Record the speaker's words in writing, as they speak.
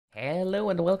Hello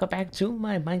and welcome back to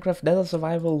my Minecraft Nether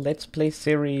Survival Let's Play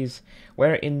series,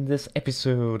 where in this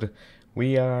episode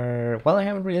we are... well, I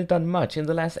haven't really done much. In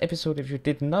the last episode, if you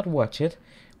did not watch it,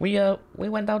 we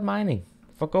went out mining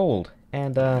for gold,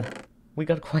 and we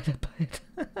got quite a bit.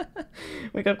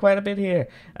 We got quite a bit here.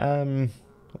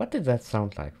 What did that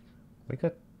sound like? We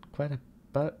got quite a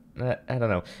bit... I don't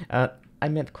know. I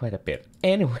meant quite a bit.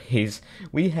 Anyways,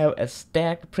 we have a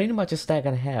stack, pretty much a stack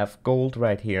and a half gold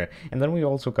right here. And then we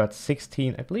also got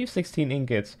 16, I believe 16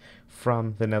 ingots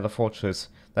from the Nether Fortress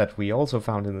that we also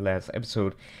found in the last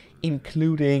episode,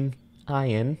 including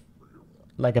iron,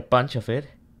 like a bunch of it,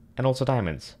 and also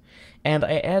diamonds. And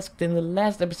I asked in the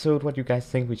last episode what you guys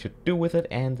think we should do with it,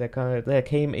 and there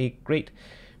came a great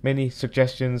many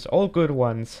suggestions, all good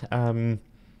ones. And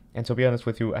to be honest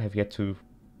with you, I have yet to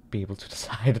be able to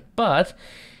decide, but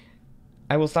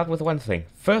I will start with one thing.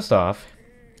 First off,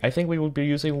 I think we will be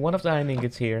using one of the iron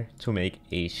ingots here to make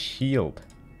a shield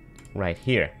right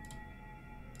here.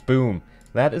 Boom.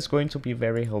 That is going to be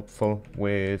very helpful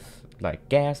with like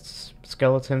ghasts,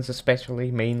 skeletons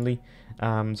especially, mainly.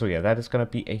 So yeah, that is gonna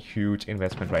be a huge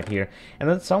investment right here. And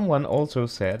then someone also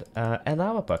said a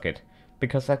lava bucket,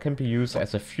 because that can be used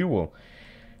as a fuel,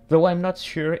 though I'm not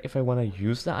sure if I want to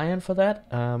use the iron for that.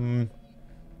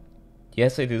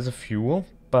 Yes, it is a fuel,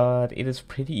 but it is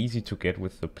pretty easy to get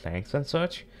with the planks and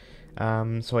such.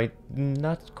 So I'm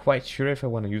not quite sure if I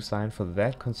want to use iron for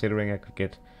that, considering I could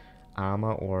get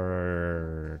armor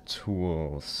or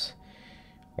tools,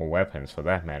 or weapons for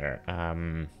that matter.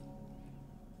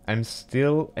 I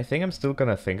think I'm still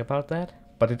gonna think about that,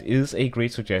 but it is a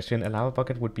great suggestion. A lava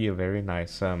bucket would be a very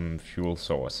nice fuel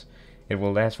source. It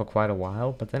will last for quite a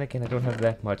while, but then again, I don't have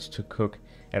that much to cook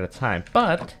at a time.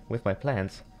 But with my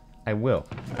plants, I will.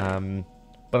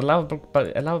 But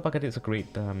a lava bucket is a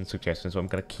great suggestion, so I'm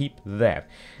gonna keep that.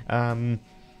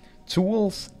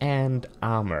 Tools and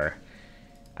armor.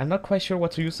 I'm not quite sure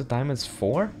what to use the diamonds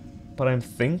for, but I'm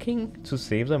thinking to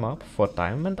save them up for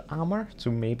diamond armor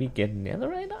to maybe get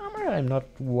netherite armor. I'm not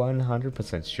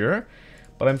 100% sure,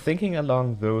 but I'm thinking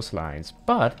along those lines.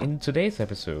 But in today's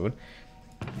episode,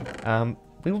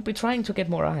 we will be trying to get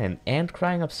more iron and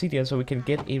crying obsidian so we can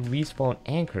get a respawn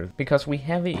anchor, because we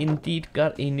have indeed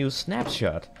got a new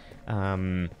snapshot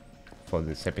for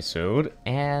this episode.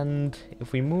 And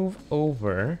if we move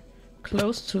over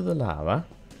close to the lava,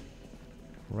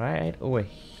 right over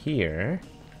here,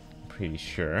 I'm pretty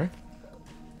sure.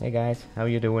 Hey guys, how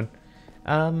you doing?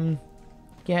 Yeah,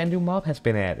 a new mob has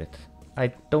been added.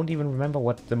 I don't even remember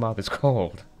what the mob is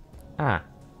called. Ah,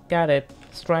 got it.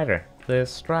 Strider. The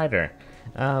Strider.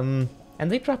 And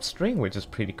they drop string, which is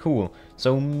pretty cool.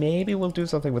 So maybe we'll do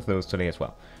something with those today as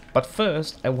well. But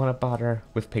first, I want to barter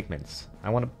with pigments.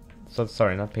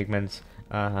 Sorry, not pigments,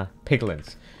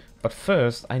 piglins. But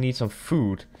first, I need some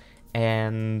food.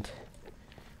 And,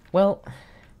 well,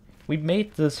 we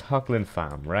made this hoglin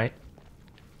farm, right?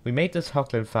 We made this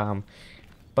hoglin farm,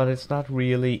 but it's not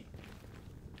really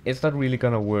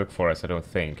gonna work for us, I don't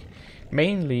think.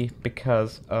 Mainly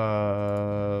because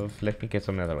of... let me get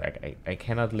some netherrack. I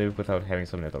cannot live without having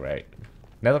some netherrack.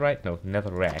 Netherite? No,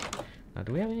 netherrack.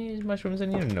 Do we have any mushrooms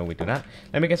in here? No, we do not.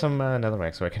 Let me get some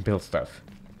netherrack so I can build stuff.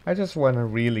 I just want to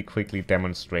really quickly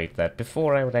demonstrate that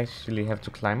before I would actually have to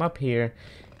climb up here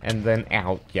and then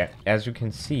out. Yeah, as you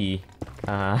can see,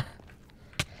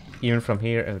 even from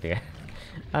here, oh dear,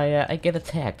 I get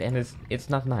attacked, and it's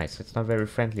not nice. It's not very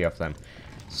friendly of them.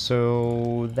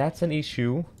 So that's an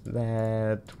issue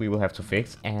that we will have to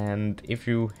fix. And if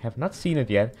you have not seen it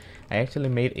yet, I actually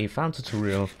made a farm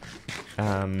tutorial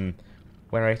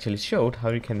where I actually showed how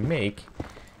you can make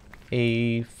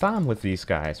a farm with these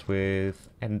guys, with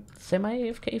a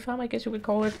semi-AFK farm, I guess you could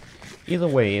call it. Either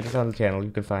way, it is on the channel,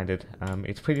 you can find it.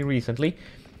 It's pretty recently.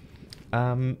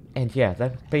 And yeah,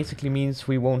 that basically means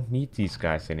we won't need these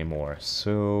guys anymore.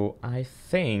 So I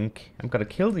think I'm gonna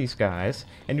kill these guys,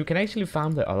 and you can actually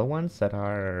farm the other ones that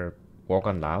are walk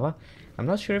on lava. I'm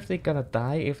not sure if they're gonna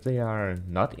die if they are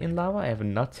not in lava. I have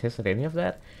not tested any of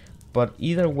that, but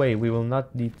either way, we will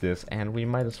not need this, and we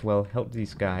might as well help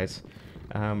these guys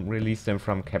release them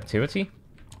from captivity.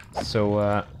 So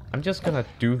I'm just gonna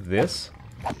do this,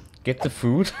 get the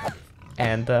food,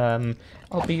 and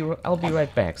I'll be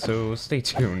right back, so stay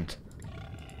tuned.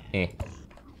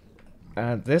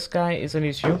 This guy is an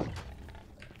issue,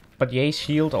 but yay,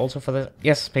 shield also for the...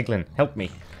 yes, piglin, help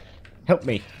me. Help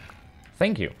me.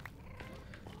 Thank you.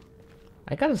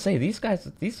 I gotta say, these guys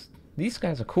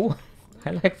are cool.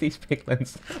 I like these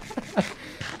piglins.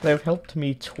 They've helped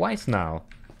me twice now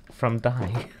from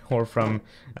dying, or from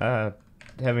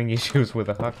having issues with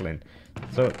a hoglin.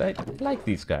 So I like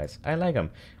these guys. I like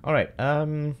them. All right.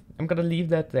 I'm gonna leave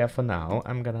that there for now.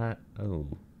 I'm gonna. Oh.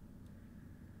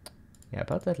 Yeah,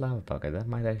 about that lava bucket. That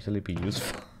might actually be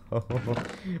useful.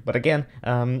 But again,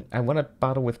 I want to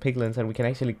battle with piglins, and we can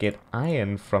actually get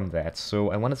iron from that.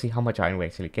 So I want to see how much iron we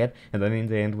actually get, and then in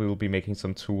the end we will be making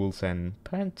some tools and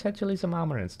potentially some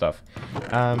armor and stuff.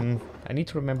 I need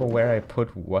to remember where I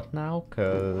put what now,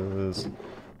 cause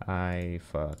I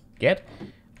forget.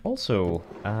 Also,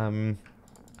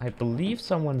 I believe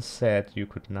someone said you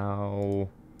could now.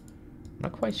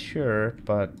 Not quite sure,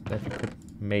 but that you could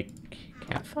make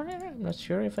campfire. I'm not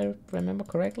sure if I remember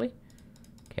correctly.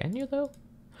 Can you though?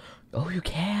 Oh, you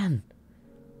can!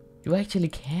 You actually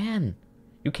can!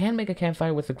 You can make a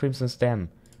campfire with the crimson stem.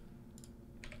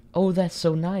 Oh, that's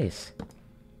so nice.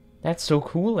 That's so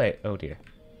cool. Oh dear.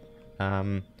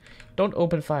 Don't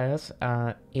open fires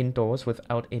indoors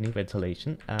without any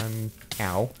ventilation.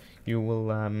 Ow. You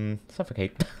will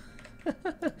suffocate.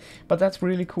 But that's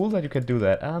really cool that you can do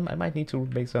that. I might need to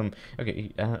make some.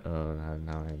 Okay. Oh,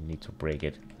 now I need to break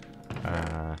it.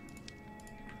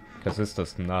 Because this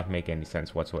does not make any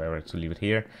sense whatsoever to leave it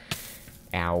here.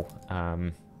 Ow.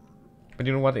 But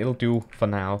you know what? It'll do for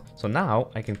now. So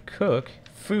now I can cook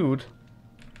food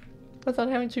without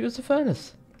having to use the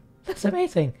furnace. That's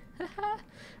amazing.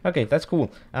 Okay, that's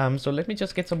cool. So let me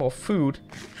just get some more food,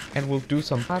 and we'll do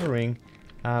some bartering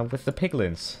with the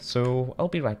piglins. So I'll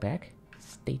be right back.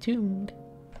 Stay tuned.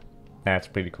 That's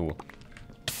pretty cool.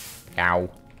 Ow.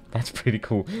 That's pretty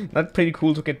cool. Not pretty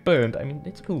cool to get burned. I mean,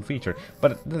 it's a cool feature,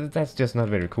 but that's just not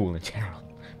very cool in general.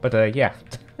 But yeah,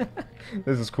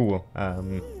 this is cool.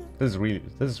 This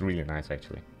is really nice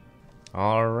actually.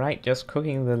 All right, just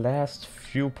cooking the last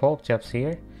few pork chops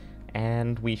here,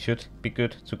 and we should be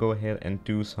good to go ahead and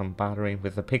do some bartering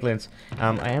with the piglins.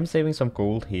 I am saving some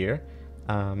gold here,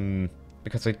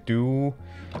 because I do.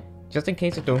 Just in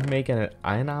case I don't make an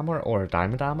iron armor or a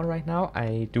diamond armor right now,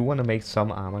 I do want to make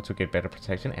some armor to get better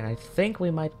protection, and I think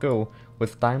we might go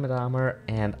with diamond armor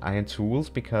and iron tools,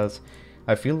 because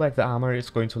I feel like the armor is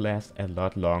going to last a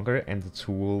lot longer and the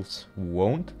tools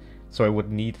won't. So I would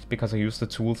need, because I use the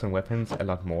tools and weapons a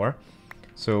lot more,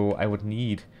 so I would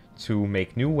need to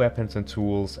make new weapons and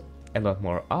tools a lot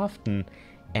more often,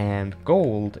 and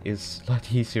gold is a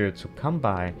lot easier to come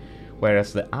by.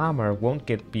 Whereas the armor won't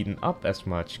get beaten up as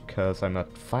much because I'm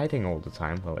not fighting all the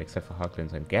time, well, except for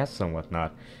hoglins and ghasts and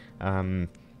whatnot.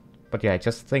 But yeah, I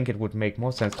just think it would make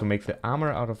more sense to make the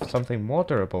armor out of something more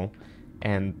durable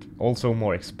and also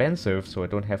more expensive, so I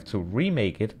don't have to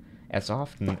remake it as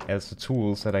often as the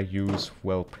tools that I use,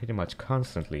 well, pretty much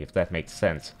constantly, if that makes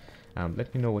sense.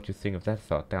 Let me know what you think of that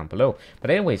thought down below. But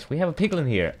anyways, we have a piglin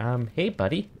here. Hey,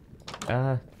 buddy.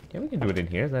 Yeah, we can do it in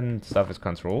here, then stuff is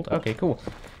controlled. Okay, cool.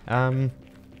 Now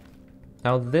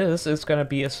this is gonna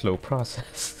be a slow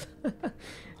process.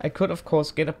 I could, of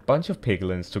course, get a bunch of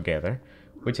piglins together,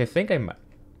 which I think I might.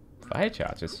 Fire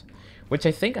charges, which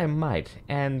I think I might.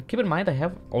 And keep in mind, I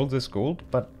have all this gold,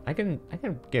 but I can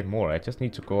get more. I just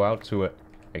need to go out to a.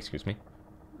 Excuse me.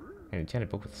 An enchanted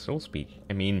book with soul speed.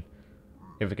 I mean,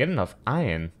 if we get enough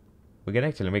iron, we can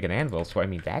actually make an anvil. So I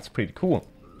mean, that's pretty cool.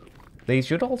 They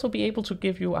should also be able to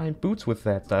give you iron boots with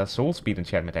that soul speed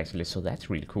enchantment, actually, so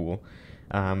that's really cool.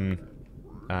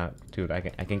 Dude, I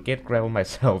can get gravel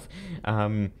myself.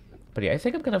 But yeah, I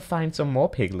think I'm gonna find some more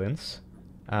piglins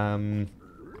to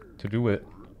do it.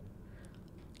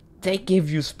 They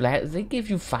give you they give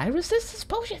you fire resistance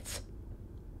potions?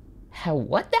 How,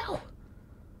 what now?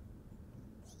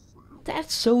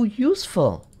 That's so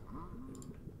useful.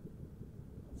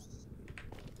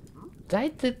 I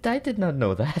did not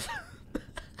know that.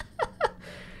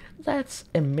 That's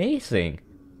amazing.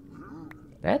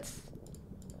 That's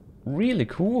really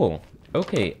cool.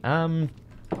 Okay,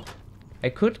 I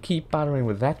could keep bartering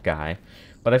with that guy,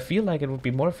 but I feel like it would be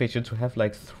more efficient to have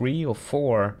like 3 or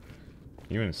 4,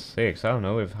 even 6, I don't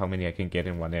know how many I can get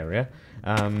in one area,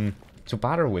 to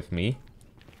barter with me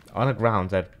on a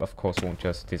ground that of course won't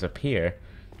just disappear,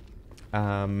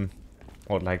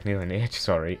 or like near an edge,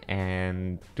 sorry,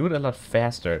 and do it a lot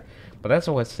faster. But that's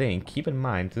what I was saying, keep in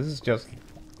mind, this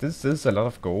is a lot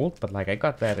of gold, but like I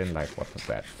got that in like, what was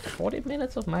that, 40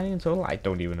 minutes of mining in total? I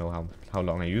don't even know how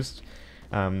long I used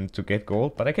to get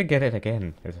gold, but I can get it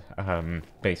again,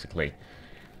 basically.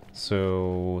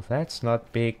 So that's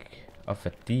not big of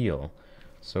a deal.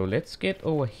 So let's get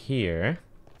over here.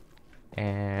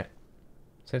 And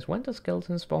since when does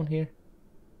skeletons spawn here?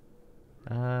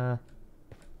 I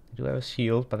do have a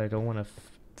shield, but I don't want to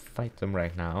fight them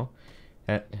right now.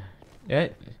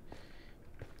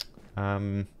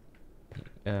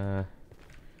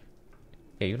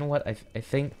 Yeah, you know what? I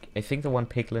think the one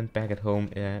piglin back at home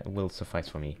will suffice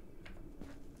for me.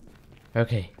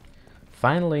 Okay,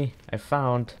 finally I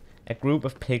found a group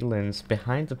of piglins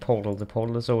behind the portal. The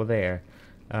portal is over there.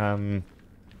 I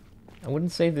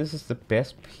wouldn't say this is the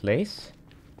best place.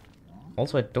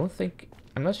 Also,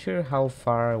 I'm not sure how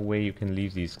far away you can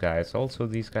leave these guys. Also,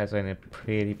 these guys are in a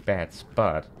pretty bad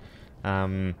spot.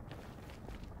 And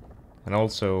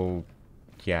also,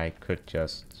 yeah,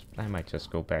 I might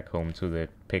just go back home to the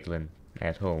piglin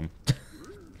at home.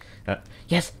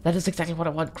 Yes, that is exactly what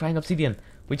I want, crying obsidian.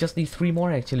 We just need 3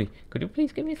 more, actually. Could you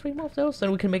please give me 3 more of those?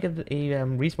 Then we can make it a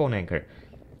respawn anchor.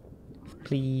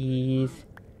 Please.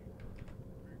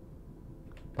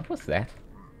 What was that?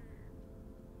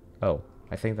 Oh,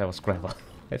 I think that was gravel.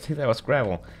 I think that was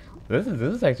gravel. This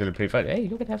is actually pretty fun. Hey,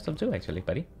 you can have some too, actually,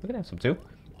 buddy. You can have some too.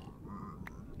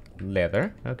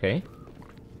 Leather, okay.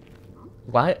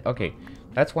 Why? Okay,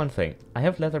 that's one thing. I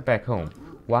have leather back home.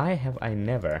 Why have I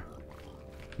never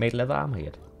made leather armor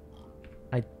yet?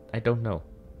 I don't know.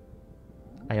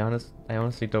 I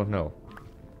honestly don't know.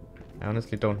 I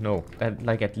honestly don't know.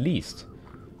 Like, at least.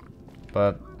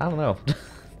 But I don't know.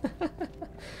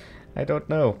 I don't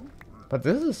know. But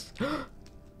this is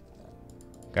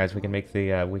guys, we can make the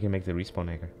respawn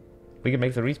anchor. We can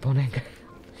make the respawn anchor.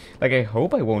 Like, I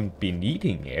hope I won't be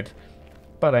needing it.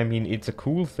 But I mean, it's a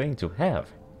cool thing to have.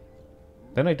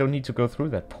 Then I don't need to go through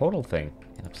that portal thing.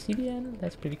 And obsidian,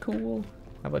 that's pretty cool.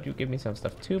 How about you give me some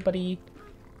stuff too, buddy?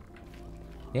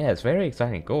 Yeah, it's very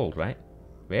exciting. Gold, right?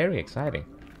 Very exciting.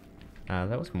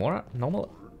 That was more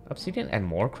normal obsidian and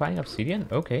more crying obsidian?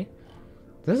 Okay.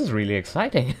 This is really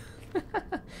exciting.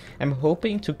 I'm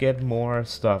hoping to get more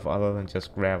stuff other than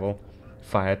just gravel,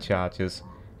 fire charges,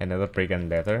 another brick and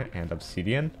leather, and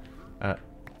obsidian.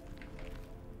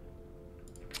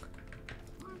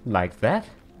 Like that.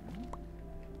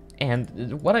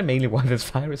 And what I mainly want is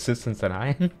fire resistance and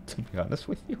iron, to be honest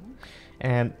with you.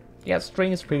 And yeah,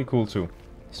 string is pretty cool too.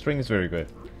 String is very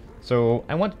good. So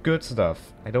I want good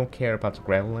stuff. I don't care about the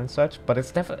gravel and such, but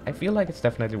it's I feel like it's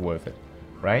definitely worth it,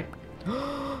 right?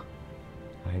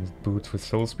 Iron boots with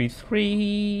soul speed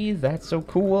 3. That's so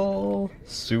cool.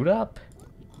 Suit up.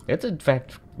 Let's in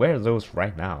fact wear those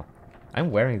right now. I'm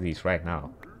wearing these right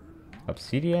now.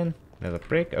 Obsidian, another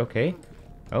brick. Okay.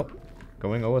 Oh,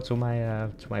 going over to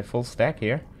my full stack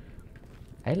here.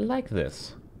 I like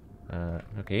this.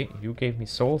 Okay, you gave me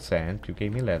soul sand. You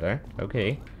gave me leather.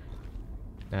 Okay.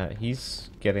 He's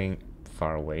getting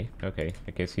far away. Okay,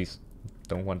 I guess he's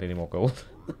don't want any more gold.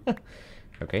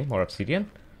 Okay, more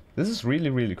obsidian. This is really,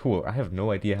 really cool. I have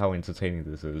no idea how entertaining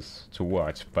this is to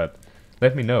watch, but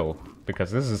let me know,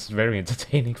 because this is very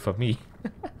entertaining for me.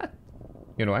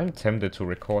 You know, I'm tempted to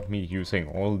record me using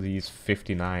all these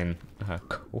 59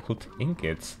 gold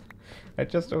ingots. I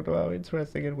just don't know how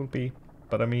interesting it will be.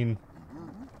 But I mean,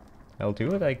 I'll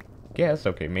do it, I guess.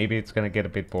 Okay, maybe it's gonna get a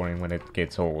bit boring when it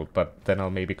gets old, but then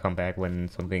I'll maybe come back when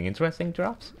something interesting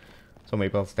drops. So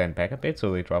maybe I'll stand back a bit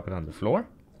so they drop it on the floor.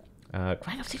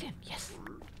 Grind obsidian, yes!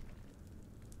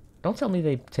 Don't tell me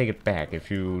they take it back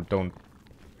if you don't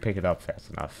pick it up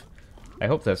fast enough. I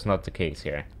hope that's not the case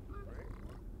here.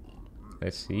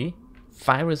 Let's see.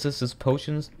 Fire resistance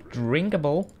potions,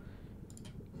 drinkable.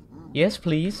 Yes,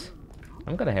 please.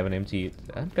 I'm gonna have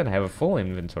a full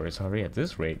inventory, sorry, at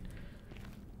this rate.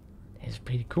 It's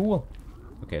pretty cool.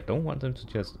 Okay, I don't want them to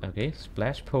just... Okay,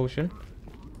 splash potion.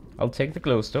 I'll take the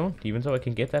glowstone, even though I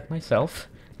can get that myself.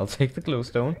 I'll take the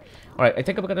glowstone. Alright, I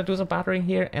think I'm gonna do some bartering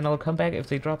here, and I'll come back if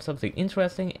they drop something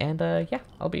interesting, and yeah,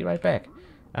 I'll be right back.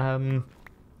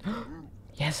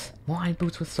 Yes, more iron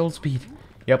boots with soul speed.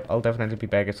 Yep, I'll definitely be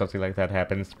back if something like that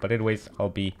happens, but anyways, I'll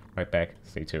be right back.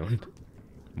 Stay tuned.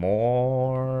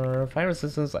 More fire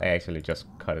resistance. I actually just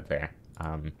cut it there.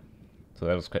 So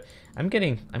that was good. I'm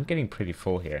getting pretty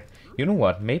full here. You know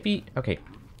what? Maybe okay.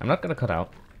 I'm not gonna cut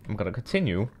out. I'm gonna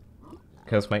continue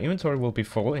because my inventory will be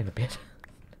full in a bit.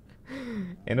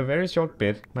 In a very short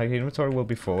bit, my inventory will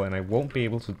be full, and I won't be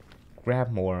able to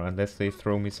grab more unless they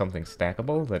throw me something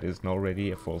stackable that isn't already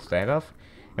a full stack of.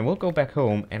 And we'll go back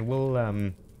home and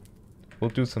we'll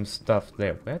do some stuff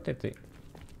there. Where did they?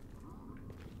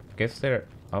 I guess they're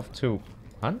off to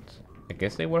hunt? I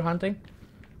guess they were hunting?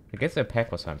 I guess their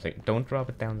pack was hunting. Don't drop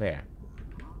it down there.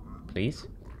 Please?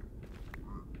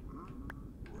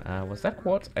 Was that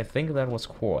quartz? I think that was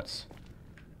quartz.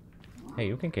 Hey,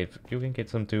 you can get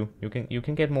some too. You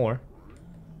can get more.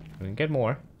 You can get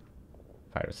more.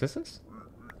 Fire resistance?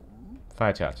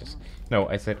 Fire charges. No,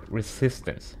 I said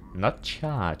resistance. Not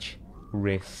charge.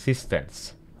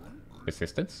 Resistance.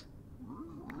 Resistance?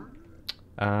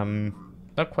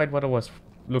 Not quite what I was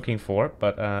looking for,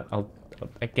 but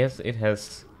I guess it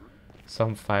has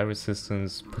some fire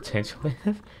resistance potential in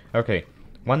it. Okay,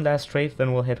 one last trade,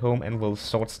 then we'll head home and we'll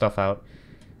sort stuff out.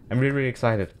 I'm really, really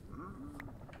excited.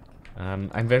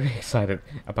 I'm very excited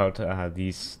about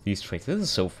these trades. This is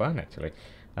so fun, actually.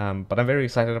 But I'm very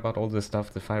excited about all this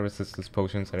stuff, the fire resistance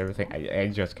potions and everything. I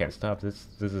just can't stop. This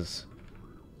is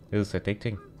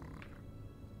addicting.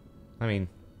 I mean,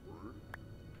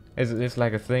 it's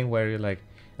like a thing where you're like,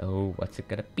 oh, what's it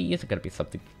gonna be? Is it gonna be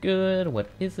something good? What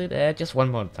is it? Just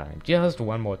one more time. Just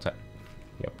one more time.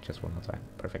 Yep, just one more time.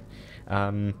 Perfect.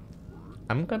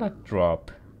 I'm gonna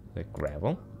drop the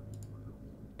gravel,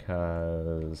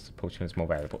 because the potion is more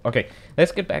valuable. Okay,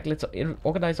 let's get back. Let's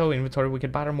organize our inventory. We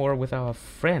can barter more with our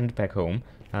friend back home,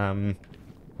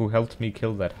 who helped me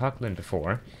kill that hoglin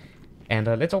before. And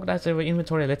let's organize our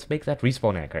inventory. Let's make that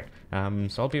respawn anchor.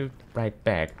 So I'll be right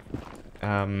back.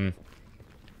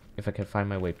 If I can find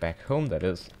my way back home, that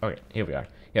is. Okay, here we are.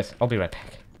 Yes, I'll be right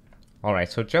back.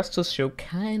 Alright, so just to show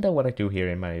kinda what I do here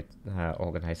in my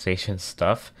organization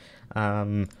stuff.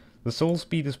 The soul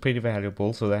speed is pretty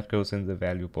valuable, so that goes in the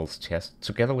valuables chest,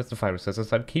 together with the fire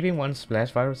resistance. I'm keeping one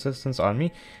splash fire resistance on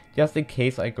me, just in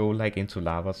case I go like into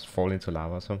lava, fall into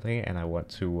lava or something, and I want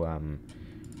to,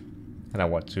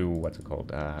 what's it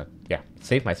called, yeah,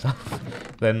 save myself.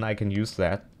 Then I can use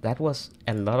that. That was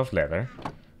a lot of leather,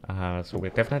 so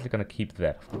we're definitely gonna keep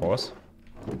that, of course.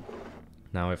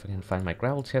 Now if I can find my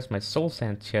gravel chest, my soul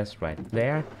sand chest right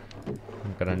there.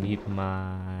 I'm gonna need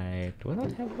my... Do I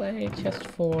not have a chest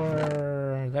for...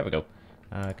 There we go.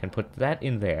 I can put that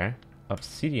in there.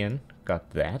 Obsidian, got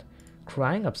that.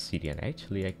 Crying obsidian,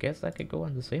 actually, I guess that could go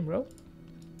on the same row.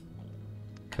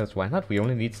 Because why not? We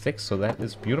only need 6, so that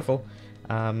is beautiful.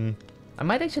 I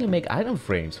might actually make item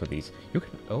frames for these. You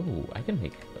can... Oh, I can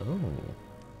make... Oh.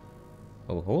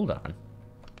 Oh, hold on.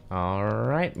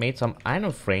 Alright, made some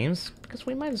item frames, because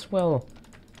we might as well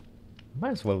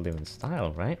live in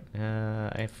style, right?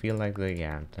 I feel like they're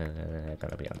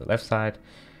gonna be on the left side.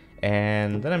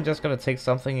 And then I'm just gonna take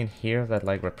something in here that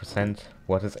like represent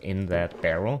what is in that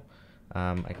barrel.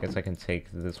 I guess I can take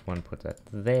this one, put that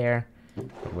there.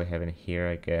 What we have in here,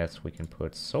 I guess we can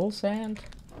put soul sand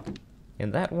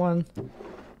in that one.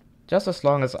 Just as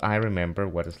long as I remember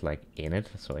what is like in it.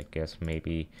 So I guess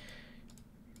maybe...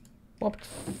 What?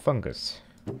 Fungus.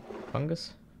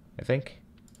 Fungus? I think.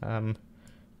 I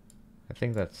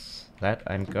think that's that.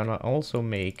 I'm gonna also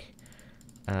make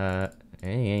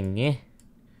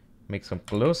make some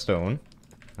glowstone.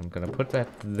 I'm gonna put that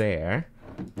there.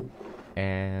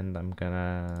 And I'm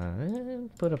gonna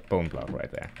put a bone block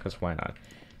right there, because why not?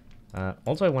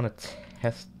 Also I wanna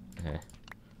test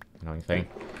annoying thing.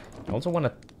 I also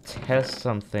wanna test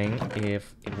something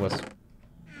if it was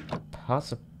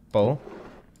possible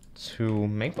to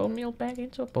make bone meal back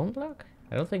into a bone block?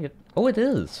 I don't think it... Oh, it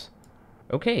is!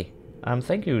 Okay.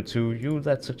 Thank you to you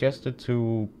that suggested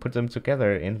to put them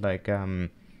together in, like,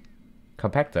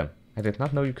 compact them. I did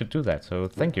not know you could do that, so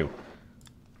thank you.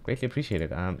 Greatly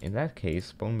appreciated. In that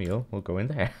case, bone meal will go in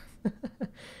there.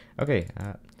 Okay,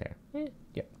 there.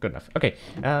 Yeah, good enough. Okay,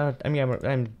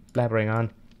 I'm blabbering on.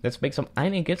 Let's make some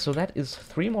iron ingots. So that is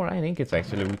 3 more iron ingots,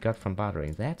 actually, we got from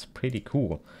bartering. That's pretty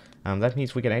cool. That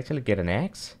means we can actually get an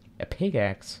axe, a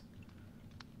pickaxe,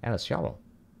 and a shovel.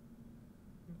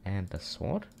 And a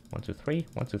sword. 1, 2, 3.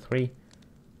 1, 2, 3.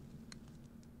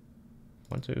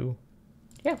 1, 2.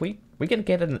 Yeah, we can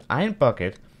get an iron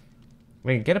bucket.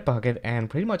 We can get a bucket and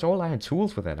pretty much all iron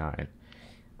tools with that iron.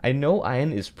 I know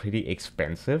iron is pretty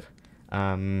expensive,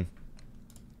 but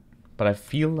I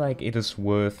feel like it is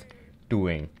worth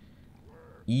doing.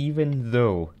 Even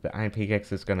though the iron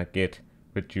pickaxe is gonna get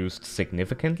reduced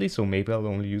significantly, so maybe I'll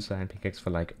only use the iron pickaxe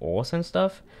for like ores and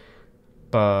stuff.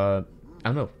 But I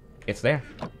don't know. It's there.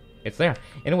 It's there.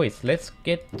 Anyways, let's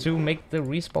get to make the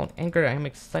respawn anchor. I'm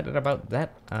excited about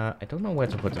that. I don't know where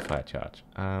to put the fire charge.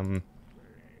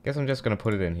 Guess I'm just gonna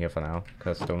put it in here for now,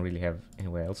 because I don't really have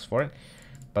anywhere else for it.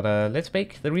 But let's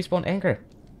make the respawn anchor,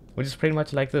 which is pretty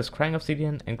much like this. Crying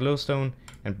obsidian and glowstone,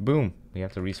 and boom, we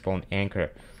have the respawn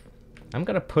anchor. I'm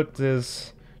gonna put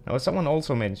this... Now, as someone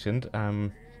also mentioned,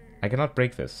 I cannot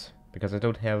break this, because I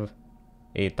don't have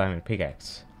a diamond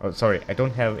pickaxe. Oh, sorry, I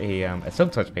don't have a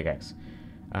silk touch pickaxe.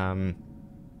 I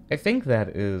think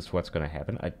that is what's gonna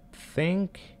happen. I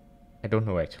don't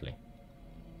know, actually.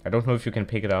 I don't know if you can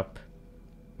pick it up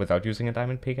without using a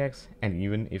diamond pickaxe, and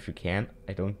even if you can,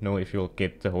 I don't know if you'll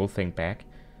get the whole thing back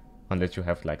unless you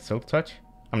have like silk touch.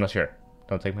 I'm not sure.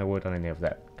 Don't take my word on any of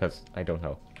that, because I don't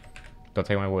know. Don't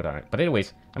take my word on it. But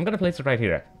anyways, I'm gonna place it right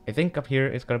here. I think up here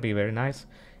it's gonna be very nice,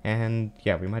 and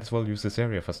yeah, we might as well use this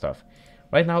area for stuff.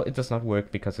 Right now it does not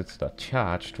work because it's not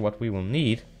charged. What we will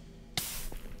need...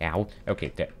 Ow.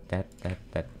 Okay,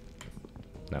 that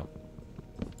No.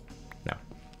 No.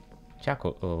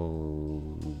 Charcoal.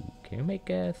 Oh, can you make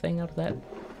a thing out of that?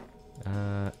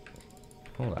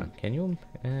 Hold on. Can you?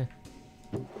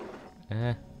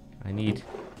 I need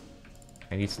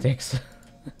sticks.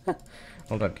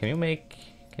 Hold on. Can you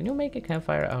make a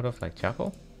campfire out of like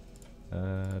charcoal?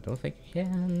 Don't think you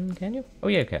can. Can you? Oh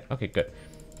yeah, you can. Okay, good.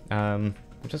 I'm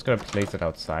just gonna place it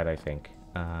outside, I think.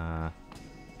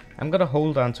 I'm gonna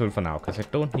hold on to it for now because I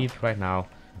don't need it right now.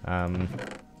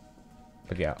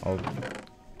 But yeah, I'll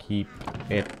keep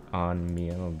it on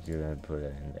me. I'll put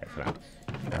it in there for now.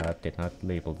 Did not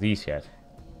label these yet.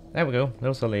 There we go.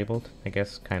 Those are labeled, I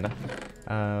guess, kinda.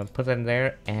 Put that in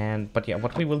there, but yeah,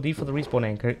 what we will need for the respawn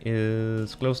anchor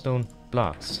is glowstone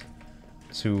blocks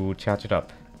to charge it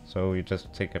up. So you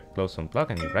just take a glowstone block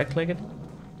and you right-click it,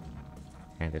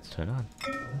 and it's turned on.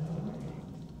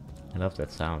 I love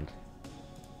that sound.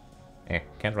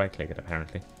 Can't right-click it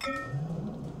apparently.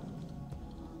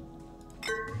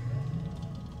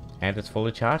 And it's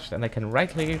fully charged, and I can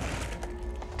right-click it.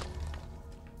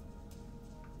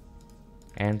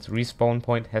 And respawn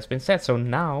point has been set, so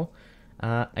now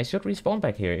I should respawn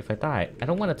back here if I die. I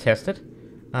don't want to test it,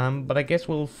 but I guess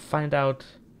we'll find out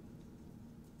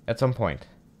at some point.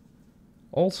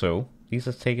 Also, these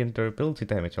has taken durability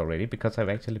damage already because I've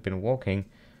actually been walking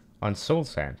on soul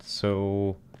sand,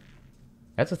 so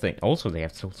that's a thing. Also, they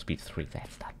have soul speed 3.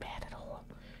 That's not bad at all.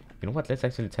 You know what? Let's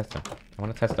actually test them. I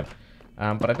want to test them.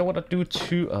 But I don't want to do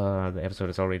too... the episode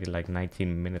is already like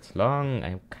 19 minutes long.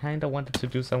 I kind of wanted to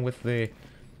do some with the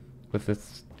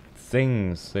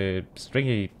things, the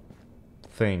stringy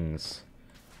things.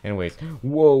 Anyways,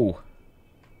 whoa.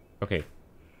 Okay.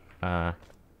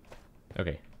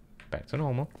 Okay. Back to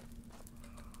normal.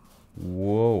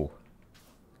 Whoa.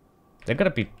 They're gonna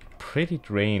be pretty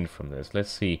drained from this.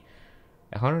 Let's see.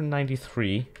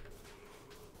 193.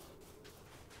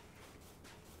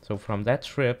 So from that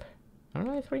trip,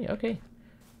 193. Okay.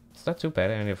 It's not too bad.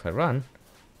 And if I run,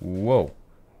 whoa.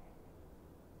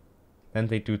 Then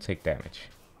they do take damage.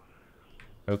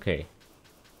 Okay.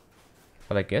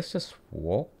 But I guess just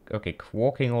walk. Okay,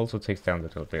 walking also takes down the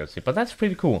durability. But that's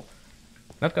pretty cool.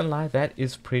 Not gonna lie, that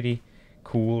is pretty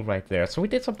cool right there. So we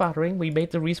did some bartering. We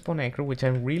made the respawn anchor, which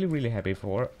I'm really happy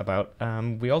about.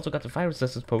 We also got the fire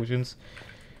resistance potions,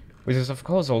 which is of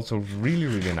course also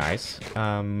really nice.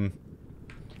 I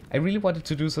really wanted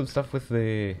to do some stuff with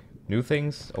the new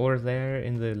things over there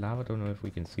in the lava. I don't know if we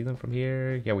can see them from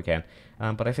here. Yeah, we can.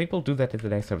 But I think we'll do that in the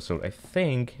next episode. I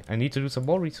think I need to do some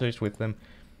more research with them,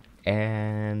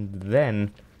 and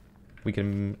then we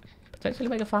can potentially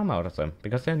make a farm out of them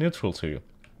because they're neutral to you.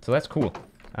 So that's cool.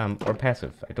 Or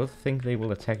passive. I don't think they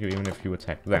will attack you even if you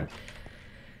attack them.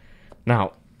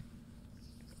 Now,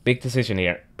 big decision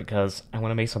here because I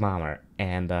want to make some armor,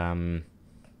 and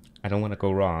I don't want to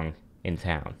go wrong in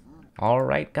town.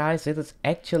 Alright guys, it is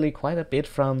actually quite a bit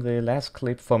from the last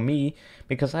clip for me,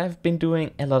 because I've been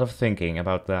doing a lot of thinking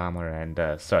about the armor and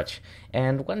such.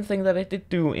 And one thing that I did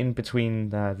do in between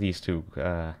these two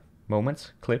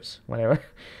moments, clips, whatever,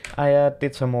 I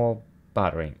did some more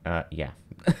bartering. Yeah.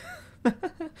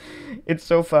 It's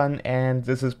so fun, and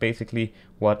this is basically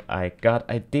what I got.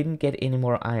 I didn't get any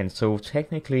more iron, so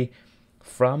technically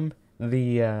from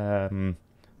the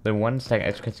one stack,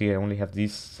 as you can see, I only have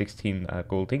these 16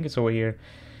 gold ingots over here.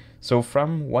 So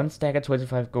from one stack at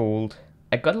 25 gold,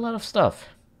 I got a lot of stuff.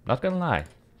 Not gonna lie.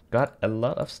 Got a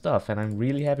lot of stuff, and I'm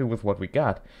really happy with what we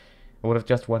got. I would have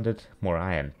just wanted more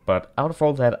iron. But out of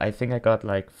all that, I think I got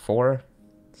like 3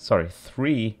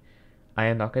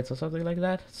 iron nuggets or something like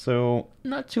that. So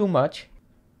not too much.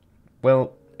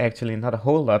 Well, actually not a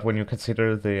whole lot when you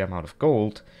consider the amount of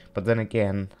gold, but then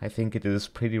again, I think it is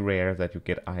pretty rare that you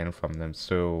get iron from them.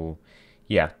 So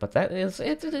yeah, but that is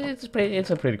it's a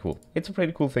pretty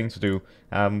cool thing to do.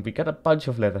 We got a bunch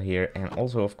of leather here, and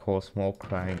also of course more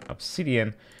crying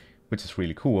obsidian, which is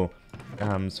really cool.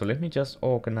 So let me just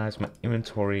organize my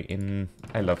inventory in...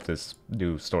 I love this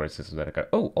new storage system that I got.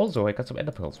 Oh, also I got some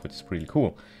ender pearls, which is really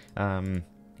cool.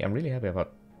 Yeah, I'm really happy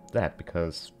about that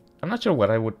because I'm not sure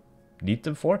what I would need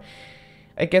them for.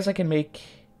 I guess I can make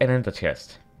an ender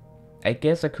chest. I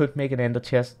guess I could make an ender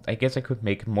chest. I guess I could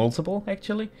make multiple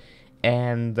actually,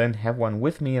 and then have one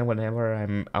with me, and whenever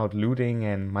I'm out looting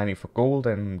and mining for gold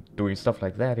and doing stuff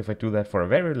like that, if I do that for a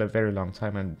very long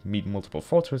time and meet multiple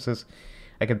fortresses,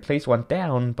 I can place one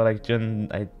down, but I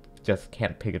just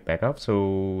can't pick it back up.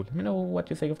 So let me know what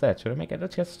you think of that. Should I make ender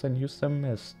chests and use them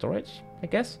as storage? I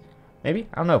guess, maybe,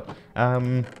 I don't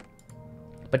know.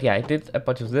 But yeah, I did a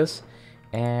bunch of this,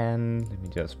 and let me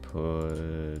just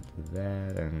put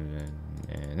that, and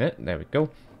there we go.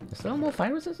 Is there more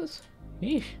fire resistance?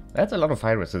 Eesh, that's a lot of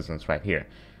fire resistance right here.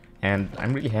 And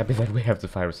I'm really happy that we have the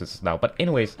fire resistance now. But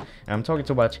anyways, I'm talking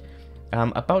too much.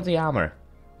 About the armor.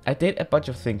 I did a bunch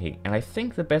of thinking, and I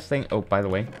think the best thing... Oh, by the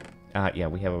way, yeah,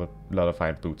 we have a lot of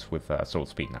iron boots with soul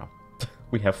speed now.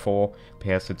 We have 4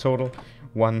 pairs in total,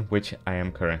 1 which I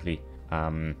am currently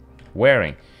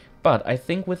wearing. But I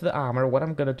think with the armor, what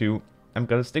I'm gonna do, I'm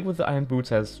gonna stick with the iron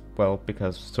boots as well,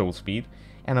 because soul speed,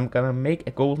 and I'm gonna make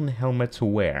a golden helmet to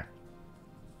wear.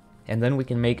 And then we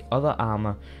can make other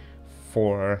armor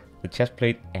for the chest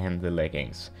plate and the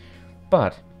leggings.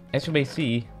 But as you may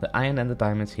see, the iron and the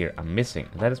diamonds here are missing.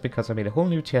 That is because I made a whole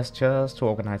new chest just to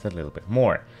organize it a little bit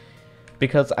more.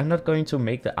 Because I'm not going to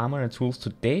make the armor and tools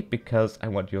today, because I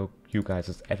want you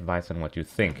guys' advice on what you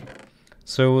think.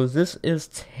 So this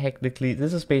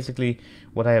is basically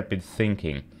what I have been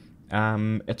thinking.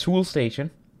 A tool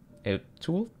station. A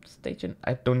tool station?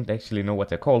 I don't actually know what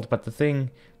they're called, but the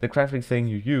crafting thing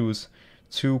you use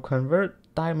to convert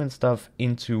diamond stuff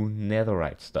into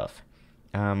netherite stuff.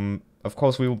 Of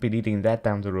course we will be needing that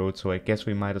down the road, so I guess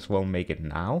we might as well make it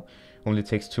now. Only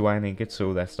takes 2 iron ingots,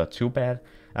 so that's not too bad.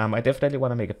 I definitely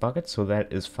want to make a bucket, so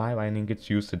that is 5 iron ingots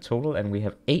used in total, and we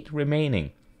have 8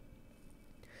 remaining.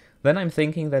 Then I'm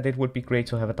thinking that it would be great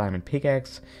to have a diamond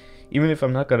pickaxe, even if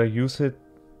I'm not gonna use it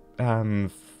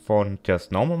for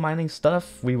just normal mining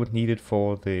stuff. We would need it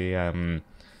for the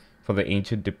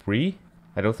ancient debris.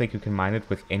 I don't think you can mine it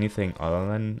with anything other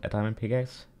than a diamond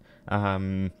pickaxe.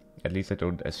 At least I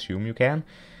don't assume you can.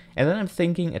 And then I'm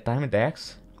thinking a diamond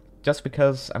axe, just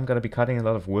because I'm gonna be cutting a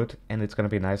lot of wood, and it's gonna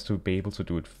be nice to be able to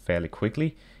do it fairly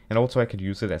quickly. And also I could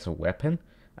use it as a weapon,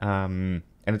 and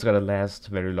it's gonna last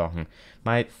very long.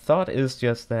 My thought is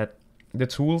just that the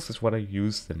tools is what I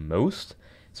use the most,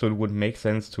 so it would make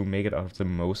sense to make it out of the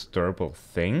most durable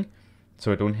thing,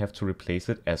 so I don't have to replace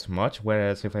it as much.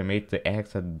 Whereas if I made the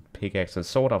axe and pickaxe and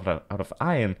sword out of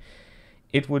iron,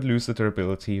 it would lose the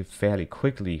durability fairly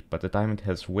quickly, but the diamond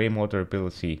has way more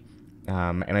durability.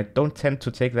 And I don't tend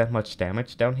to take that much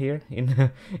damage down here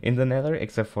in in the nether,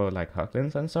 except for like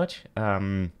piglins and such.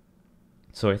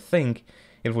 So I think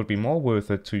it would be more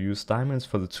worth it to use diamonds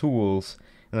for the tools,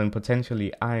 and then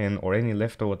potentially iron or any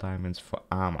leftover diamonds for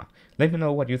armor. Let me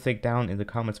know what you think down in the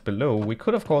comments below. We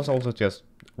could of course also just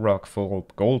rock full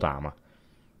gold armor.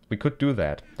 We could do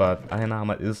that, but iron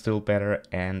armor is still better,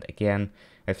 and again,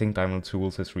 I think diamond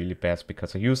tools is really best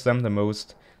because I use them the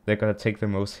most. They're gonna take the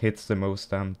most hits, the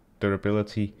most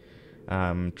durability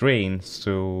drain,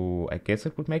 so I guess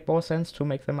it would make more sense to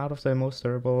make them out of the most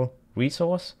durable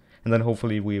resource. And then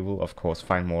hopefully we will of course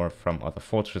find more from other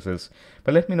fortresses.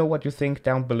 But let me know what you think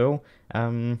down below.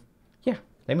 Yeah,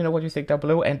 let me know what you think down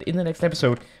below, and in the next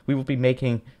episode we will be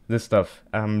making this stuff.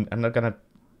 I'm not gonna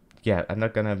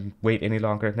wait any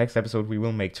longer. Next episode we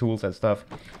will make tools and stuff,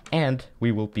 and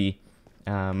we will be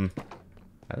are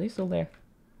they still there?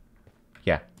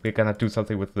 Yeah, we're gonna do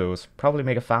something with those, probably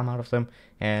make a farm out of them,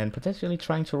 and potentially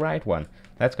trying to ride one.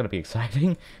 That's gonna be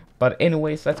exciting. But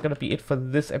anyways, that's gonna be it for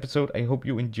this episode. I hope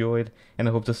you enjoyed, and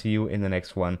I hope to see you in the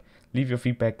next one. Leave your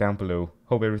feedback down below.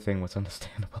 Hope everything was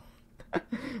understandable.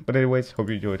 But anyways, hope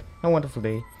you enjoyed. Have a wonderful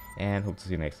day, and hope to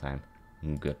see you next time.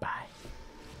 Goodbye.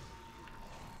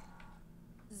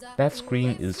 That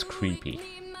screen is creepy.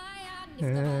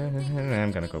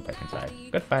 I'm gonna go back inside.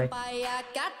 Goodbye.